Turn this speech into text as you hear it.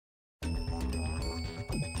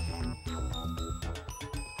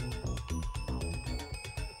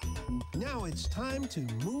Now it's time to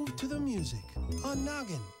move to the music on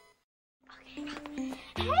Noggin.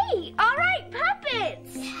 Hey, all right,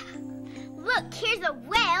 puppets! Look, here's a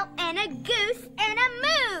whale and a goose and a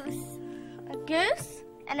moose. A goose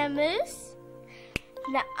and a moose?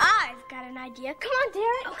 Now I've got an idea. Come on,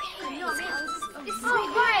 Derek. Okay, no, this is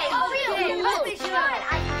great. Oh, really? Oh, this is fun.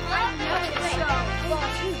 I know this show. Come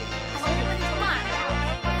on.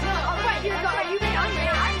 No, all right, here we go. Are you ready? I'm ready.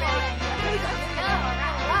 I'm ready. Here we go.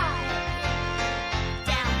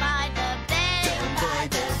 Down by the bay,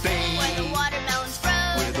 where the watermelons grow,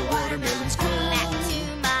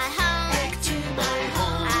 back to my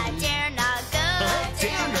home, I dare not go,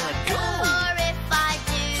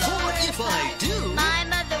 for if I do, my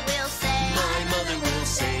mother will say,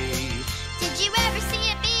 did you ever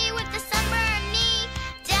see a bee with a sunburned knee,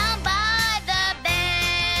 down by the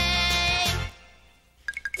bay?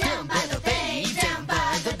 Down by the bay, down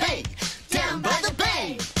by the bay, down by the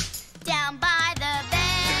bay. Down by the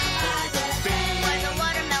bay, where the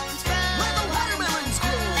watermelons grow,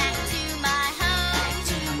 back to my home,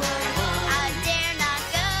 I dare not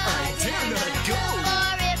go, for if I do,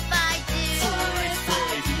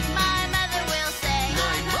 my mother will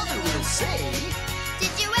say,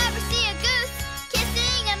 did you ever see a goose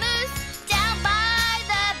kissing a moose, down by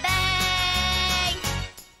the bay?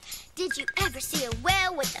 Did you ever see a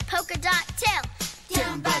whale with a polka dot tail,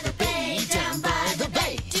 down by the bay, down by the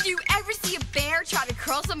bay? Did you ever see a bear try to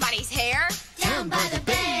curl somebody's hair? Down by the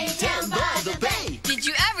bay, down by the bay. Did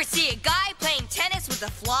you ever see a guy playing tennis with a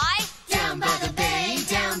fly? Down by the bay,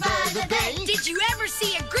 down by the bay. Did you ever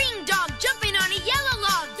see a green dog jumping on a yellow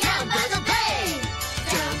log? Down by the bay,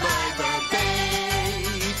 down by the bay,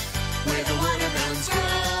 where the watermelons grow.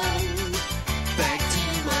 Back to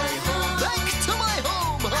my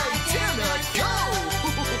home, I dare not go.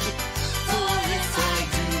 For if I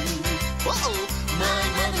do, my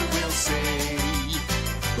mother will say.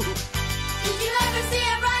 Did you ever see a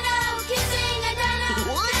rhino kissing a dino?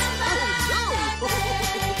 What? Oh, no!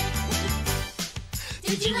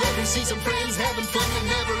 Did you ever see some friends having fun that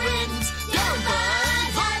never ends? Down by